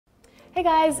Hey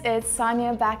guys, it's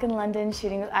Sonya back in London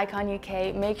shooting with Icon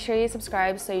UK. Make sure you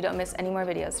subscribe so you don't miss any more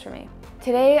videos from me.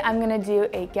 Today I'm gonna do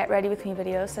a get ready with me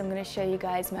video, so I'm gonna show you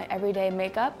guys my everyday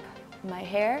makeup, my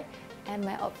hair, and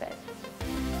my outfit.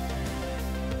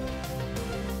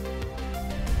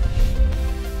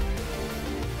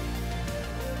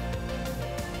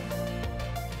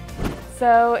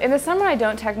 So in the summer I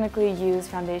don't technically use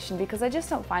foundation because I just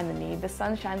don't find the need. The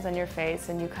sun shines on your face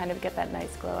and you kind of get that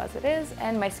nice glow as it is,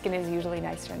 and my skin is usually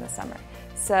nicer in the summer.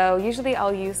 So usually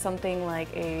I'll use something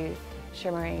like a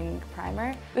shimmering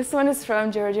primer. This one is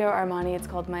from Giorgio Armaani. It's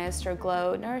called Maestro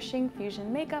Glow Nourishing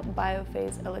Fusion Makeup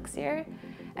Biophase Elixir,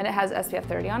 and it has SPF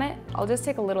 30 on it. I'll just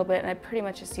take a little bit and I pretty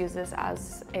much just use this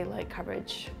as a light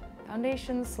coverage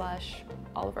foundation slash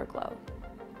all-over glow.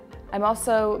 I'm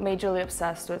also majorly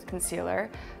obsessed with concealer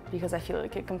because I feel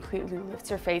like it completely lifts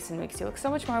your face and makes you look so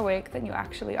much more awake than you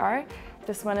actually are.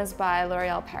 This one is by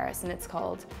L'Oreal Paris and it's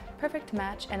called Perfect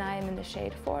Match, and I am in the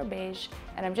shade 4 Beige,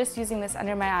 and I'm just using this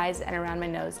under my eyes and around my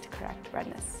nose to correct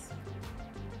redness.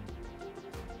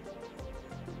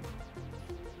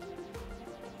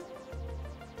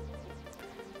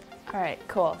 All right,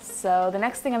 cool. So the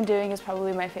next thing I'm doing is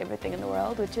probably my favorite thing in the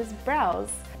world, which is brows.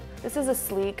 This is a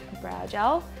sleek brow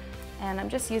gel, and I'm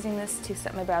just using this to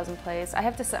set my brows in place. I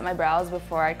have to set my brows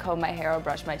before I comb my hair or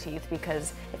brush my teeth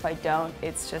because if I don't,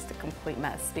 it's just a complete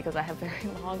mess because I have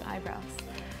very long eyebrows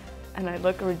and I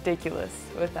look ridiculous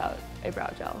without a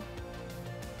brow gel.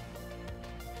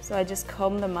 So I just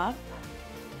comb them up,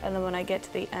 and then when I get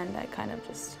to the end, I kind of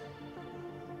just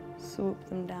swoop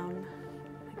them down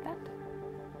like that.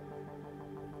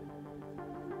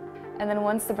 And then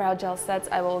once the brow gel sets,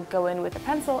 I will go in with a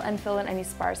pencil and fill in any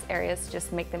sparse areas to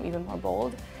just make them even more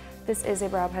bold. This is a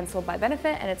brow pencil by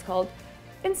Benefit, and it's called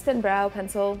Instant Brow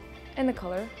Pencil in the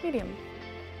color medium.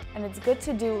 And it's good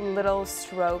to do little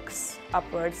strokes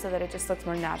upwards so that it just looks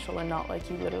more natural and not like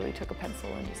you literally took a pencil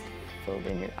and just filled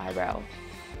in your eyebrow.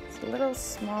 So little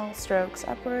small strokes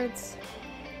upwards.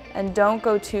 And don't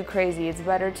go too crazy. It's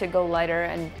better to go lighter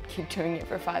and keep doing it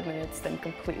for 5 minutes than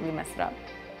completely mess it up.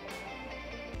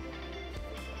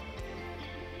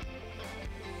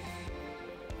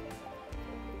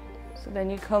 So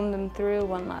then you comb them through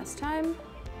one last time,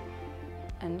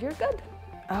 and you're good.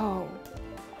 Oh,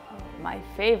 my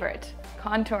favorite,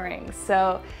 contouring.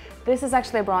 So this is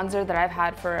actually a bronzer that I've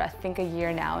had for I think a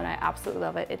year now, and I absolutely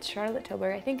love it. It's Charlotte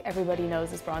Tilbury. I think everybody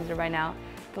knows this bronzer by now.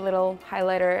 The little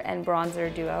highlighter and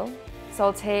bronzer duo. So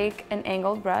I'll take an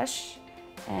angled brush,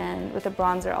 and with the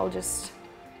bronzer, I'll just,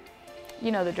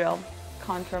 you know the drill,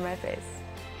 contour my face.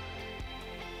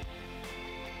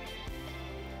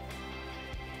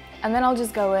 And then I'll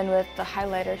just go in with the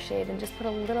highlighter shade and just put a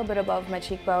little bit above my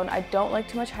cheekbone. I don't like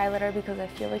too much highlighter because I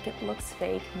feel like it looks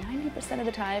fake 90% of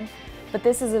the time, but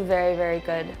this is a very, very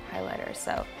good highlighter,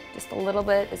 so just a little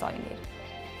bit is all you need.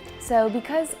 So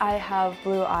because I have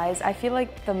blue eyes, I feel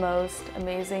like the most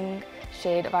amazing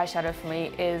shade of eyeshadow for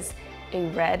me is a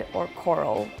red or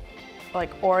coral,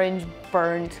 like orange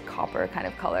burned copper kind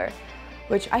of color,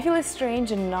 which I feel is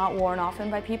strange and not worn often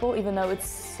by people, even though it's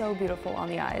so beautiful on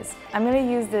the eyes. I'm gonna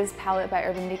use this palette by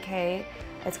Urban Decay.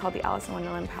 It's called the Alice in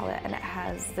Wonderland palette, and it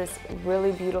has this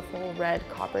really beautiful red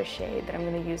copper shade that I'm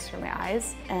gonna use for my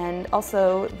eyes. And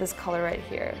also this color right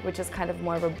here, which is kind of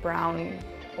more of a brown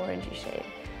orangey shade.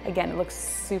 Again, it looks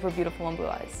super beautiful on blue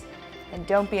eyes. And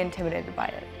don't be intimidated by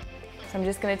it. So I'm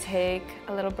just gonna take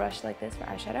a little brush like this for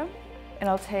eyeshadow, and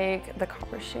I'll take the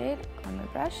copper shade on my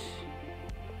brush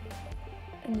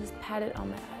and just pat it on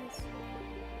my eyes.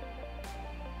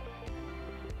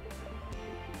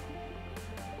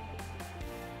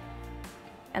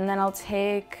 And then I'll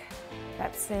take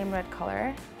that same red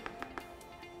color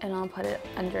and I'll put it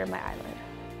under my eyelid.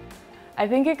 I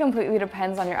think it completely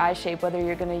depends on your eye shape whether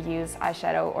you're gonna use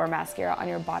eyeshadow or mascara on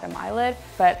your bottom eyelid,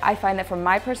 but I find that for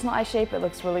my personal eye shape, it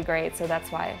looks really great, so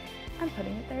that's why I'm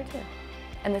putting it there too.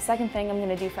 And the second thing I'm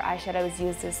gonna do for eyeshadow is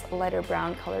use this lighter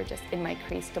brown color just in my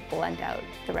crease to blend out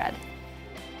the red.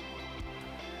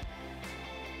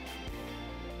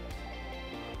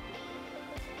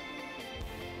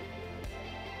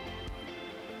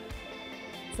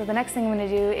 So the next thing I'm gonna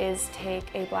do is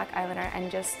take a black eyeliner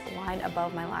and just line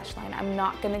above my lash line. I'm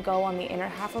not gonna go on the inner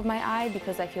half of my eye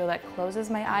because I feel that closes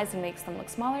my eyes and makes them look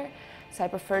smaller. So I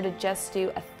prefer to just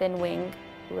do a thin wing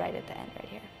right at the end right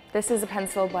here. This is a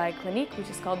pencil by Clinique, which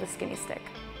is called the Skinny Stick.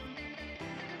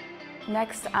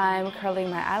 Next, I'm curling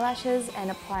my eyelashes and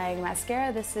applying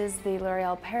mascara. This is the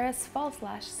L'Oreal Paris False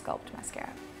Lash Sculpt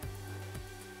Mascara.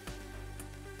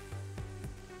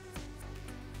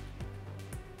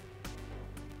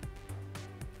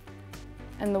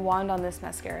 And the wand on this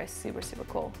mascara is super, super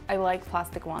cool. I like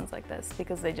plastic wands like this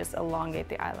because they just elongate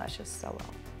the eyelashes so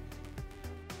well.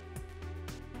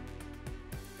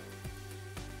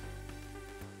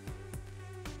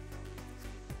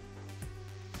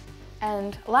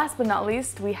 And last but not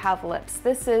least, we have lips.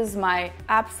 This is my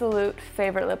absolute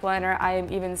favorite lip liner. I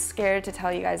am even scared to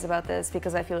tell you guys about this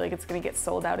because I feel like it's gonna get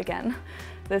sold out again.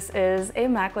 This is a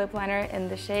MAC lip liner in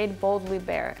the shade Boldly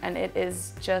Bare, and it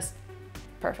is just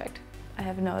perfect. I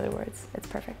have no other words, it's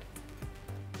perfect.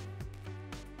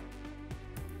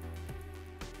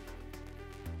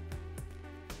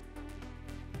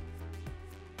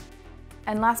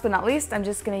 And last but not least, I'm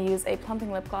just gonna use a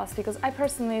plumping lip gloss because I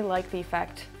personally like the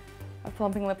effect of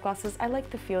plumping lip glosses. I like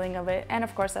the feeling of it, and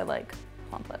of course I like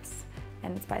plump lips.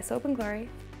 And it's by Soap & Glory.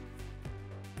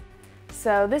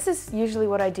 So this is usually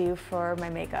what I do for my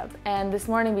makeup. And this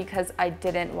morning, because I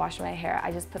didn't wash my hair,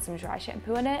 I just put some dry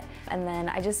shampoo in it, and then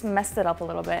I just messed it up a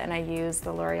little bit, and I used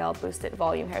the L'Oreal Boosted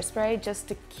Volume Hairspray just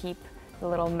to keep the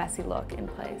little messy look in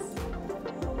place.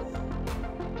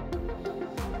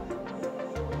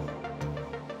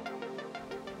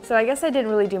 So I guess I didn't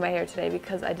really do my hair today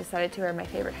because I decided to wear my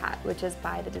favorite hat, which is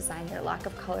by the designer Lack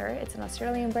of Color. It's an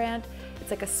Australian brand. It's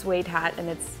like a suede hat, and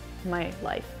it's my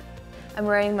life. I'm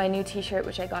wearing my new t-shirt,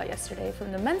 which I got yesterday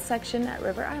from the men's section at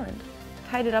River Island.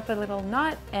 Tied it up a little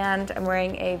knot, and I'm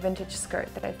wearing a vintage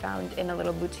skirt that I found in a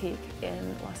little boutique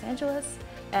in Los Angeles.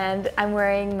 And I'm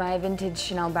wearing my vintage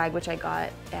Chanel bag, which I got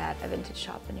at a vintage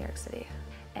shop in New York City.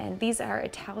 And these are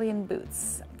Italian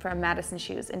boots from Madison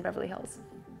Shoes in Beverly Hills.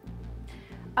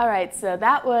 All right, so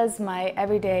that was my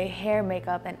everyday hair,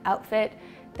 makeup, and outfit.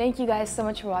 Thank you guys so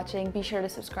much for watching. Be sure to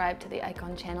subscribe to the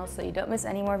Icon channel so you don't miss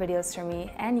any more videos from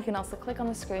me, and you can also click on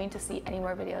the screen to see any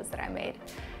more videos that I made.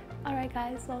 All right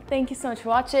guys, well thank you so much for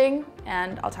watching,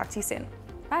 and I'll talk to you soon.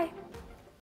 Bye.